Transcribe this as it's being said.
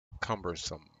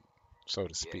cumbersome, so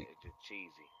to speak. Yeah, just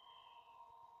cheesy.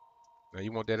 Now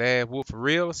you want that ass whoop for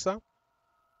real or something?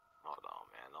 Hold on,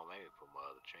 man. Don't make me put my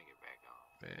other trinket back on.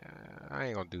 Man, I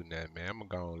ain't gonna do nothing, man. I'm gonna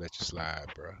go and let you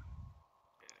slide, bro. Yeah.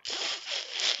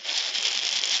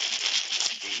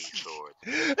 These swords.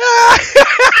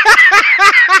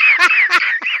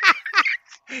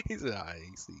 He said, "Ah,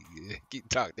 you see, keep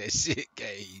talking that shit,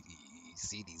 gay. You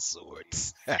see these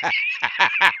swords."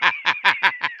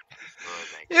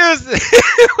 You said,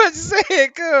 what you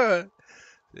saying, cuz?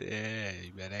 Yeah,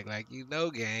 you better act like you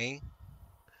know, gang.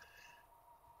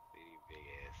 These big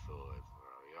ass swords,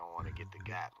 bro. You don't want to get the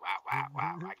guy. Wow.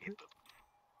 I get the.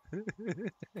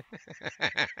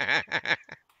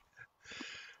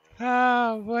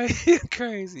 Oh boy, you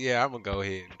crazy. Yeah, I'm gonna go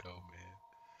ahead and go,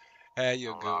 man. Have you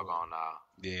a Don't good log one. on now.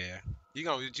 Yeah. You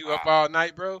All up right. all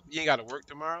night, bro? You ain't gotta work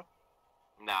tomorrow?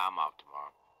 Nah, I'm off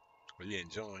tomorrow. Well, you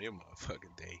enjoying your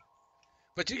motherfucking day.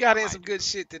 But you Yeah, got I in might some do. good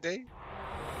shit today.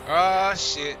 Oh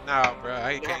shit, nah, bro.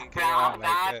 I can't go out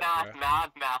like that, bro.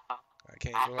 I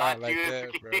can't I go out thought you like was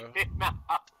that, bro. kidding. No.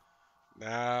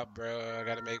 Nah, bro. I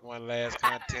gotta make one last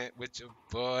content with your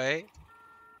boy.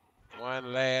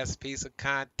 One last piece of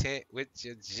content with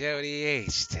your Jody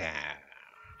H-Town.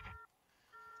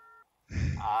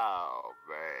 Oh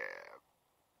man.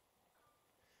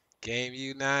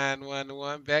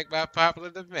 Gameu911 back by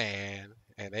popular demand.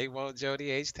 And they want Jody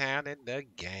H-Town in the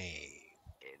game.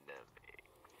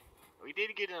 We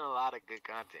did get in a lot of good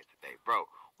content today, bro.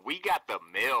 We got the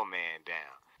mailman down.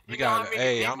 We You know how got many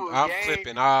hey, people I'm game?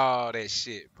 clipping all that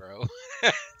shit, bro.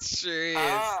 Sure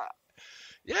is.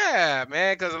 Yeah,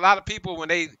 man, because a lot of people when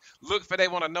they they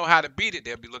want to know how to beat it,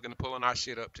 they'll be looking to pulling our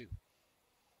shit up too.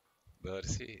 But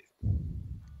it's it.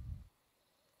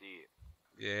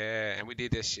 Yeah, and we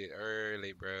did this shit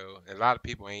early, bro. And a lot of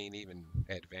people ain't even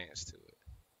advanced to it.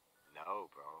 No,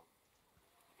 bro.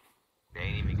 They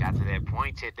ain't even got to that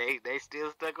point yet. They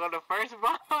still stuck on the first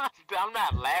boss. I'm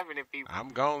not laughing at people. I'm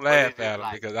gonna But laugh it's at just them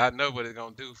like because I know what it's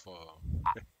gonna do for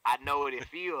them. I know what it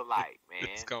feels like,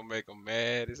 It's man. gonna make them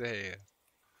mad as hell.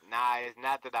 Nah, it's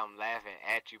not that I'm laughing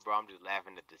at you, bro. I'm just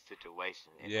laughing at the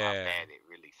situation and how Yeah. bad it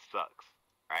really sucks,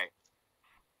 right?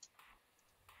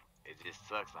 It just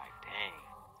sucks. Like, dang.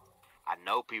 I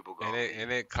know people gonna leave.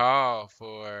 And it called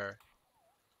for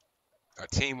a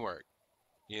teamwork.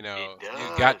 You know, It does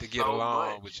you got to get so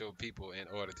along much. with your people in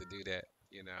order to do that.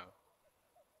 You know.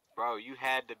 Bro, you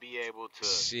had to be able to.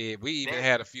 Shit, we even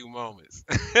had a few moments.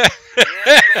 Yeah,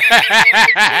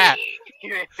 man.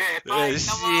 Like, come on,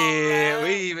 Shit, man.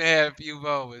 we even had a few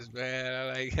moments, man. I'm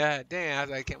like, God damn. I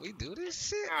was like, can we do this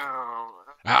shit?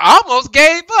 I almost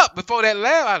gave up before that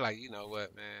laugh. I was like, you know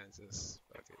what, man? Just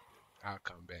fuck it. I'll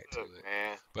come back to it.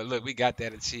 Man. But look, we got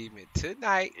that achievement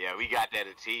tonight. Yeah, we got that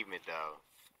achievement, though.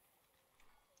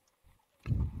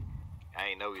 I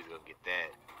ain't know he was gonna get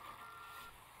that.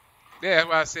 Yeah, that's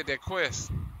why I said that quest.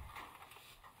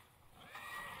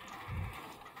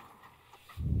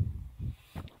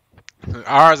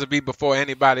 Ours would be before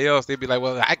anybody else. They'd be like,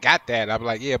 well, I got that. I'd be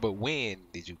like, yeah, but when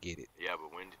did you get it? Yeah,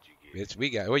 but when did you get it? Bitch, we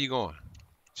got it. Where you going?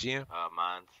 Gym?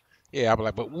 Mine's. Yeah, I'd be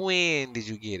like, but when did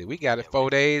you get it? We got it 4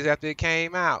 days after it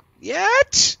came out.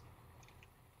 Yet?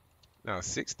 No,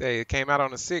 6 days. It came out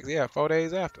on the 6th. Yeah, 4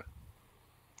 days after.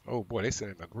 Oh, boy, they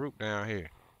sending a group down here.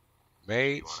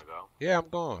 Mage? You wanna go? Yeah, I'm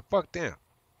going. Fuck them.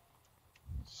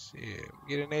 Shit,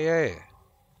 get in their ass.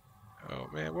 Oh,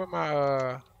 man, where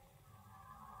my,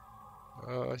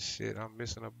 oh, shit, I'm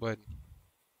missing a button.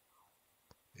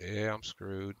 Yeah, I'm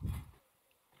screwed.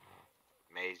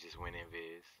 Maze just went in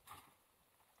Viz.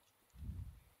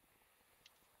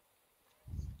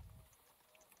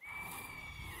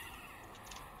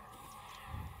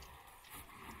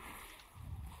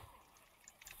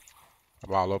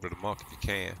 I'm all over the monk if you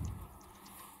can.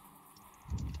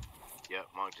 Yep,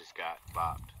 Monk just got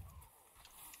bopped.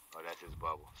 Oh, that's his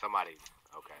bubble. Somebody,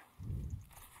 okay.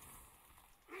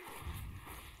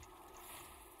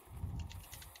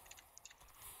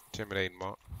 Intimidating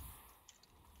monk.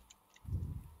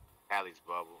 Allie's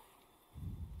bubble.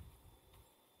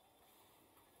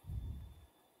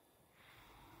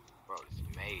 Bro, this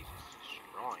Mage is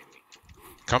destroying me.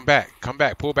 Come back. Come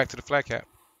back. Pull back to the flat cap.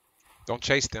 Don't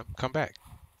chase them. Come back.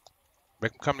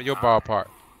 Make them come to your ballpark.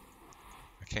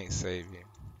 I can't save you.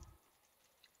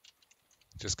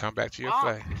 Just come back to your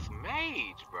flag. It's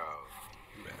Mage, bro.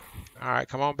 All right,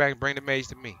 come on back and bring the Mage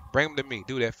to me. Bring him to me.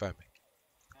 Do that for me.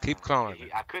 Keep cloning him.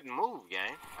 I couldn't move,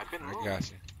 gang. I couldn't move. I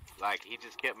got you. Like, he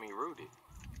just kept me rooted.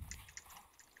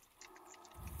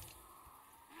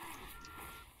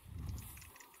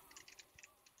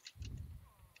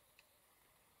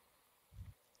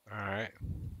 All right.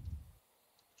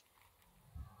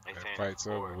 They saying fight's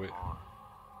over with.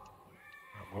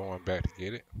 I'm going back to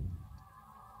get it.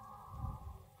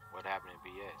 What happened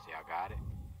in BS? Y'all got it?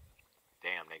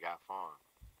 Damn, they got farm.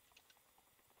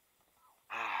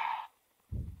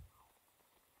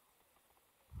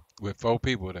 With 4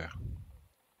 people there.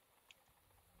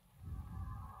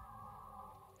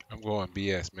 I'm going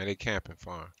BS, man. They camping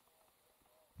farm.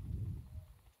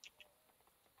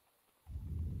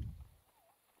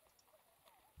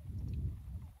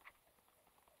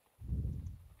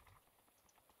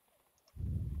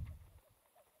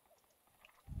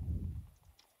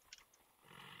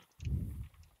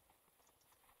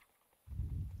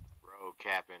 Road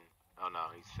capping. Oh no,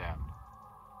 he's sapped.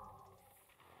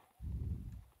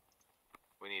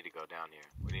 We need to go down here.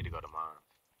 We need to go to mines.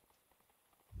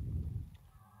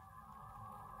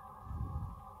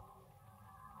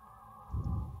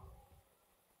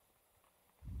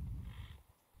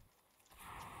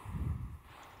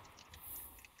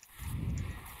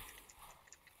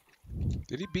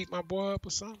 Did he beat my boy up or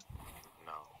something?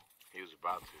 No, he was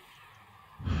about to.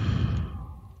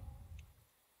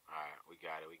 Alright, we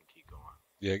got it. We can keep going.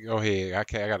 Yeah, go ahead. I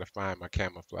gotta find my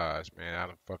camouflage, man. I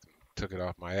done fucking took it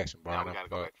off my action bar. Now we gotta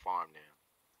go back farm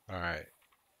now. Alright.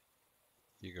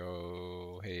 You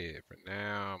go ahead. For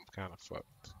now, I'm kind of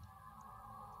fucked.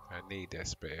 I need that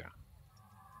spare.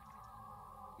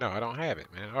 No, I don't have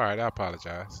it, man. Alright, I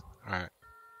apologize. Alright.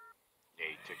 Yeah,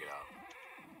 he took it out.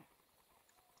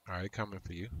 Alright, coming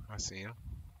for you. I see him.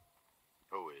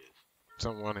 Who is?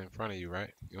 Someone in front of you,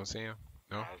 right? You don't see him?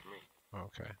 No? That's me.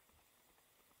 Okay.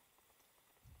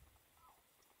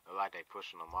 Look like they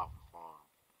pushing them off the farm.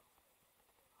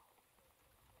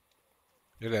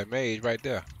 There's that mage right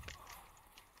there.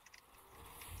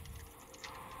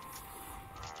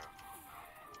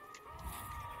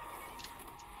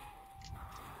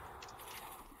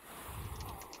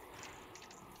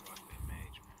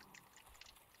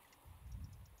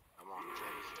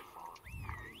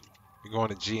 You're going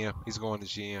to GM. He's going to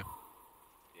GM. Yeah,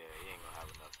 he ain't gonna have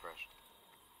enough pressure.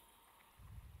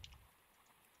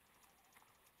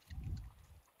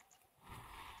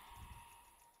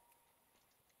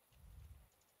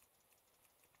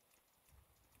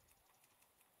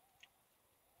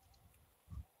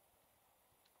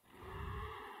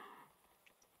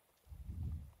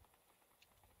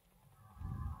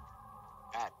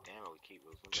 God damn it, we keep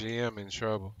losing. GM in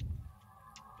trouble.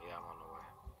 Yeah, I'm on the way.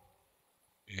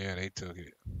 Yeah, they took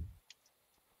it.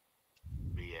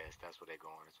 BS, that's where they're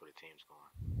going. That's where the team's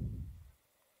going.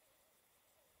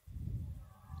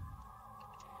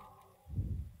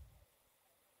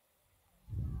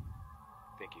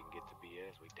 Think you can get to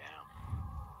BS? We down.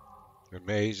 The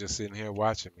mage just sitting here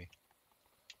watching me.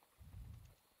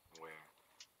 Where?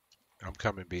 I'm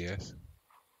coming, BS.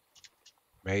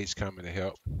 Mage coming to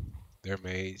help. They're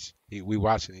mage. We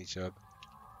watching each other.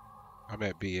 I'm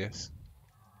at BS.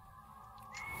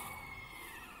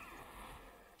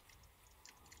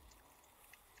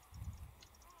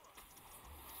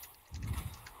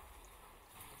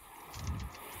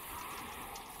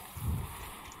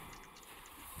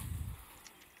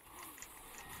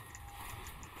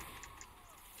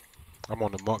 I'm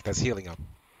on the monk that's healing him.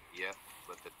 Yep,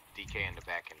 but the DK in the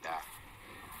back can die.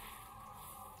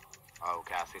 Oh,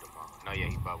 okay, I see the monk. No, yeah,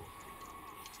 he bubbled.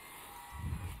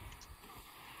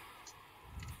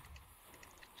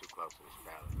 Too close to this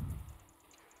battle.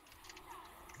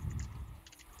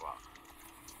 Wow.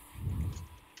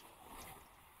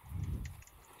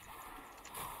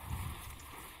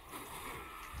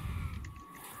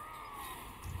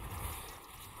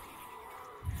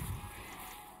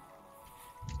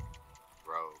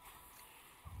 Rogue.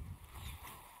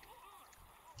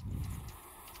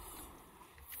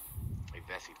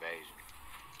 Reverse evasion.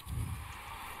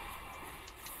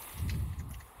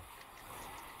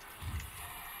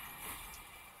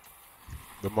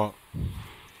 The monk.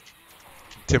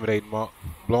 Intimidating monk.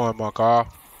 Blowing monk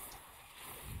off.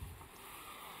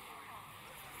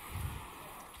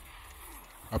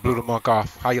 I blew the monk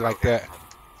off. How you like that?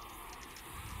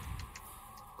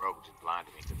 Rogue just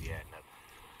blinded me because he had nothing.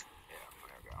 Yeah,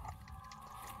 there we go.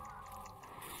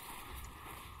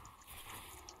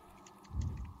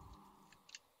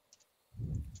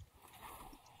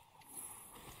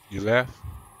 You left?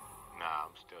 Nah,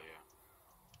 I'm still here.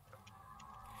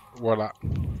 Warlock.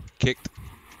 Kicked.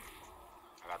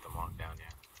 I got the monk down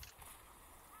there.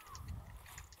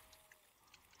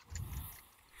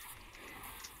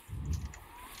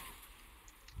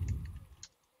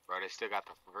 Bro, they still got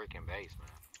the freaking base, man.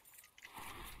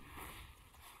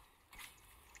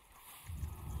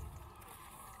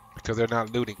 Because they're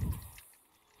not looting.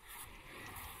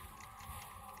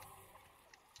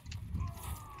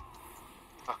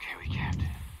 Okay, we capped it.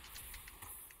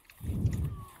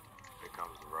 Here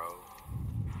comes the road.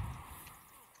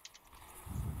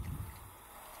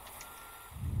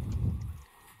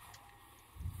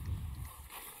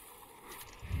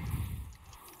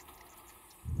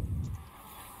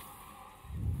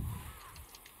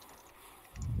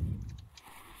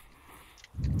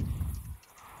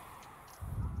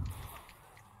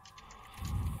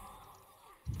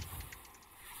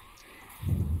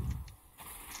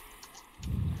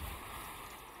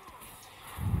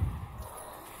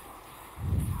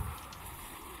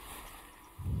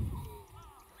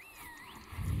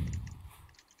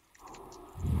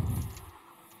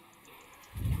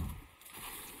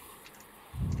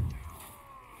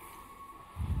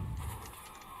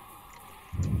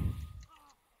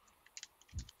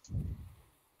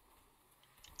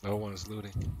 No one's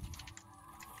looting.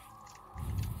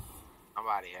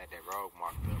 Somebody had that road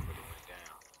marked up, but it went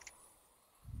down.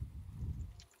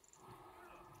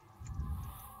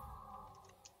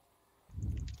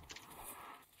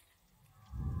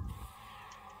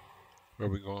 Where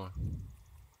we going?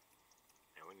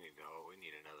 And we need to go. We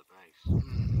need another base.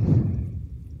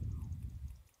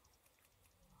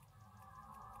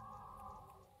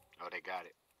 Oh, they got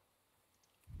it.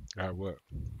 Got what?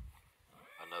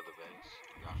 Another base.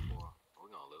 We got 4. We're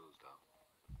gonna lose though.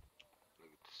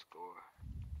 Look at the score.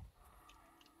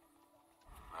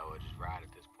 I would just ride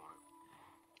at this point.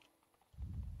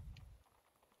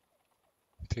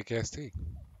 Pick ST.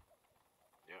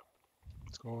 Yep.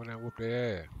 Let's go over there and whoop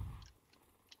their ass.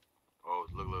 Oh,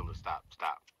 look, stop.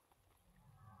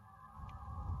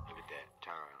 Look at that.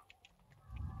 Turn around.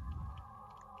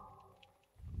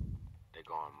 They're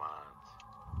going mines.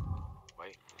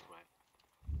 Wait, this way.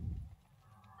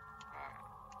 Alright.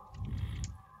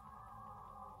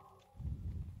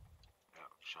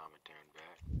 Oh, Shaman turned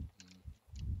back.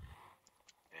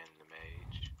 And the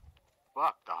mage.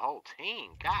 Fuck, the whole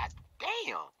team. God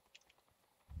damn.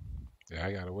 Yeah,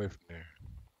 I got away from there.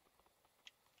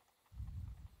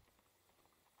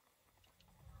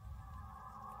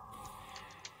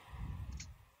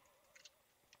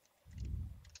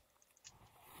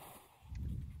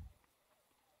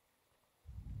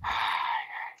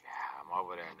 Yeah, I'm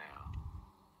over there now.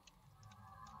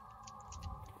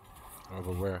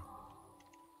 Over where?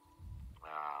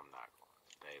 I'm not going.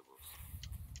 Stables.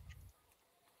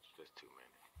 It's just too many.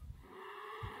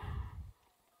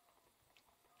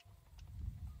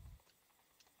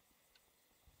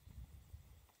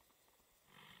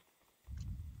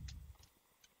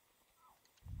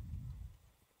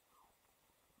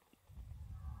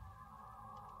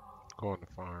 Going to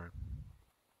farm.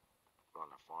 On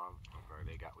the farm? Okay,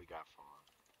 we got farm.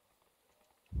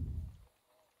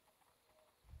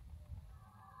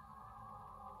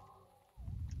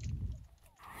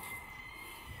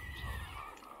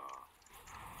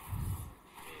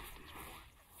 Mid at this point.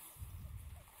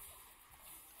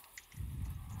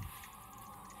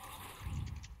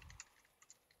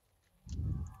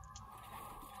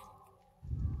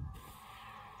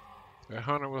 That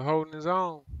hunter was holding his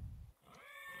own.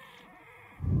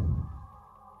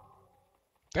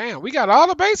 Damn, we got all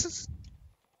the bases?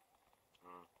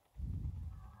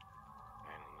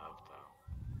 Ain't enough though.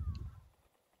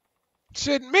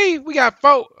 Shitting me. We got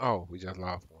 4. Oh, we just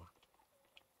lost one.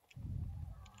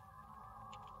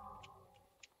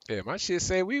 Yeah, my shit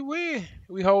say we win.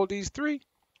 We hold these 3.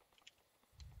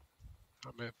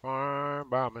 I'm at farm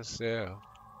by myself.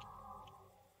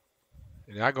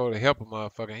 And I go to help a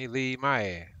motherfucker and he leave my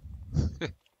ass.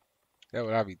 That's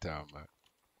what I be talking about.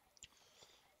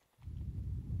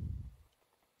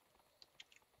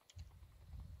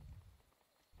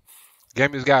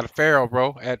 Gameu's got a Pharaoh,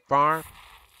 bro, at farm.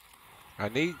 I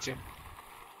need you.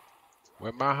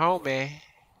 Where my homie?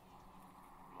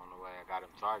 I'm on the way. I got him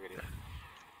targeted.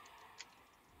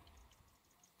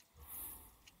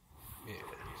 Yeah.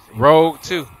 Rogue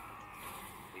too.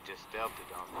 He just stealthed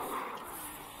it on me.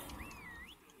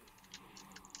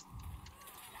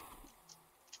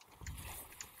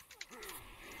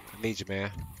 I need you, man.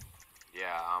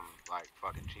 Yeah, I'm like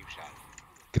fucking cheap shot.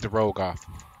 Get the rogue off.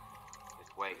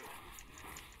 Just wait.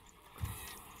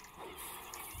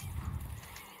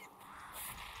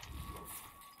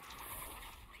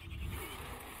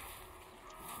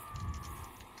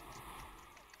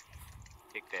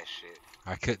 Kick that shit.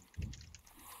 I couldn't.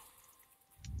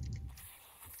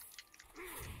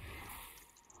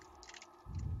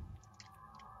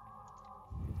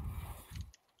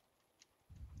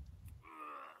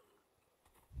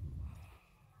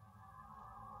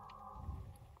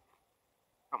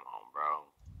 Come on, bro.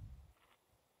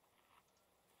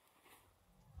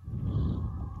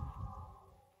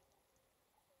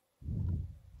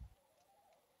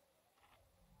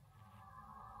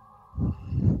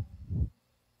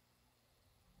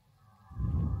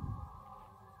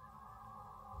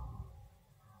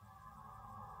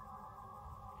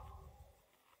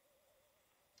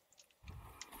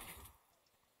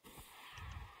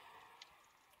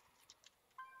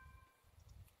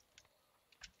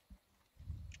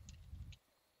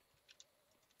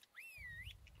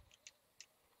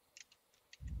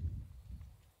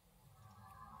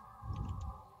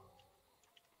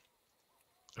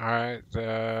 All right,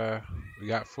 we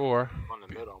got 4. On the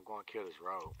middle, I'm going to kill this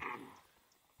road.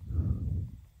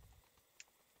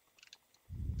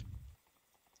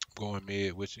 Going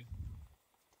mid with you.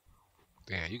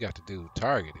 Damn, you got the dude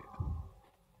targeted.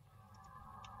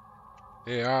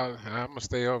 Yeah, I'm gonna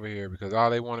stay over here because all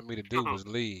they wanted me to do was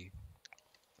leave.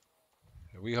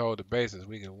 If we hold the bases,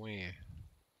 we can win.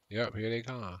 Yep, here they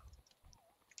come.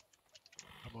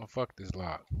 I'm gonna fuck this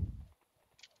lock.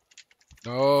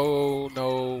 No,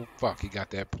 no, fuck, he got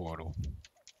that portal.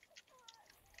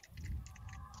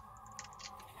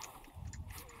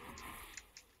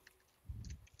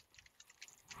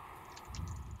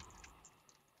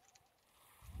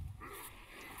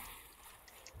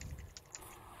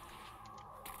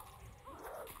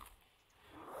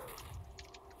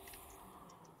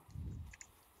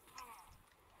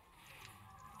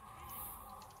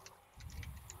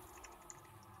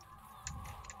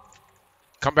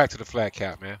 Come back to the flat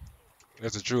cap, man.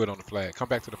 There's a druid on the flag. Come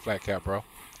back to the flat cap, bro.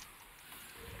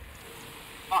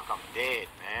 Fuck, I'm dead,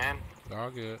 man. It's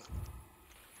all good.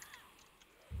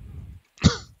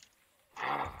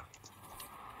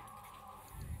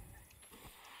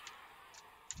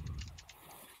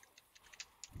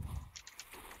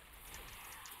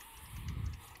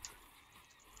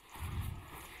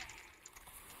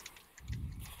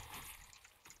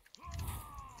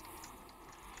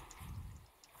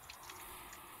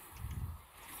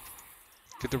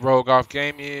 Get the rogue off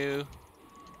Gameu.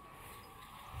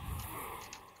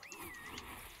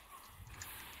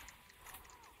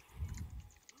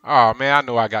 Oh man, I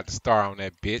know I got the star on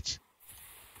that bitch.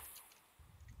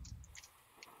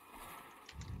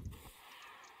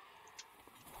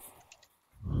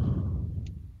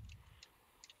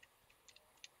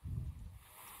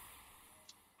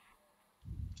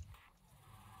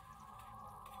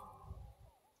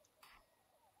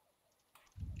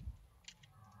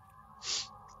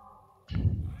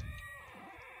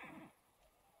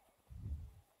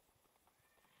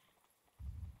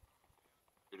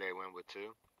 Do they win with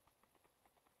 2?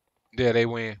 Yeah, they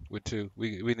win with 2.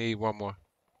 We need one more.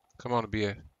 Come on,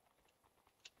 BA. DK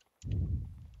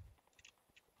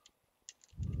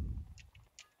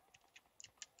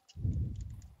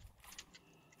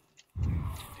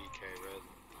res.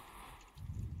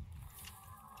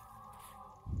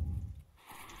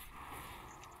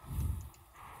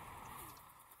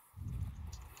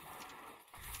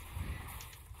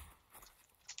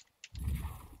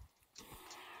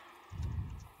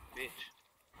 Bitch.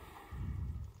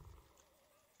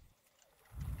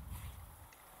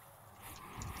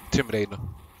 Intimidating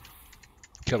him.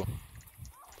 Kill him.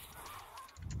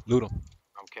 Loot him.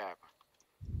 I'm capping.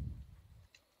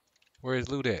 Where is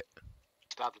loot at?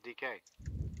 Stop the DK.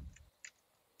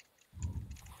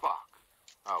 Fuck.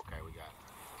 Okay, we got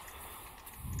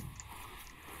it.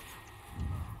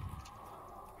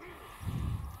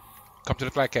 Come to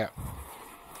the flat cap.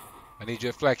 I need you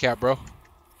at flat cap, bro.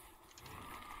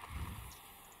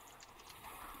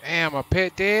 Damn, my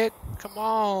pet dead? Come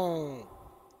on.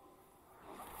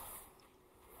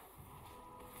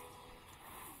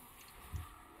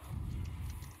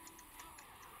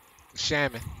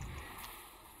 Shaman.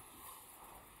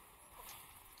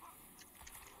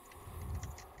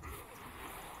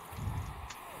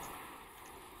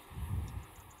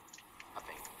 I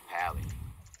think Pally.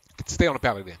 Stay on the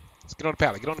pallet then. Let's get on the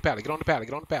pallet. Get on the pallet. Get on the pallet.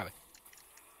 Get on the pallet.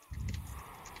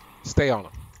 Stay on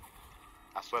him.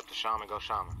 I swept the shaman. Go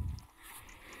shaman.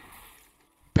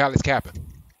 Pallet's capping.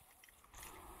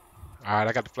 All right,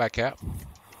 I got the flat cap.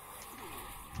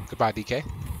 Goodbye, DK.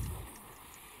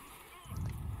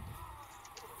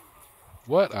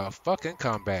 What a fucking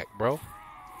comeback, bro.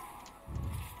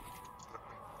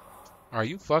 Are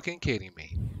you fucking kidding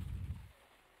me?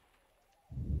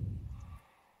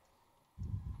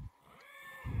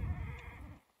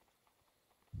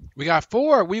 We got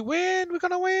 4. We win. We're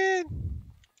gonna win.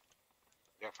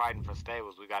 They're fighting for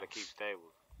stables. We gotta keep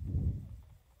stables.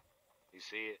 You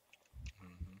see it?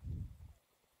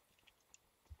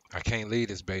 I can't leave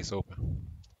this base open.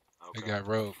 Okay. They got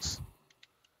rogues.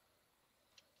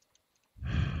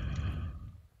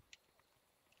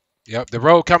 Yep, the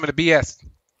rogue coming to BS.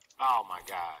 Oh my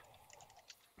god.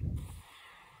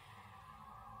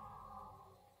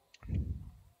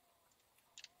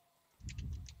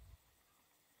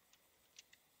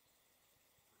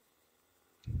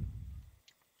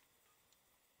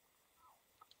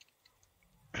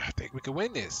 I think we can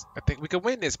win this. I think we can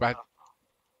win this by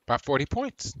 40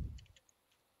 points.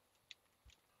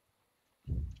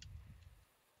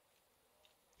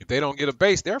 If they don't get a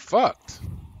base, they're fucked.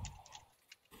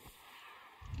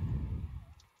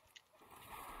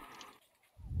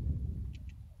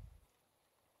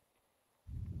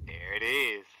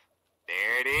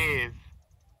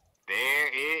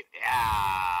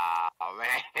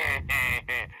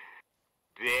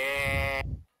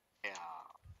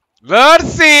 Love to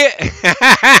see it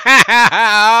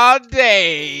all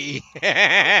day.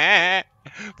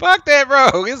 Fuck that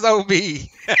rogue. It's OB.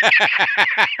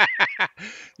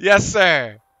 Yes,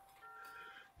 sir.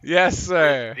 Yes,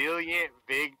 sir. Resilient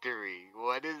victory.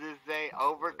 What does it say?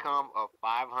 Overcome a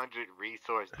 500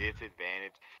 resource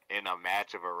disadvantage in a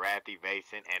match of a Wrathy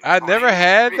Basin and I never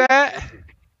had victory. that.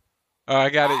 Oh, I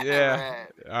got I it. never Yeah. had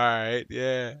it. All right.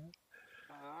 Yeah.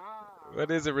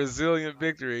 What is a resilient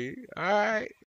victory? All right.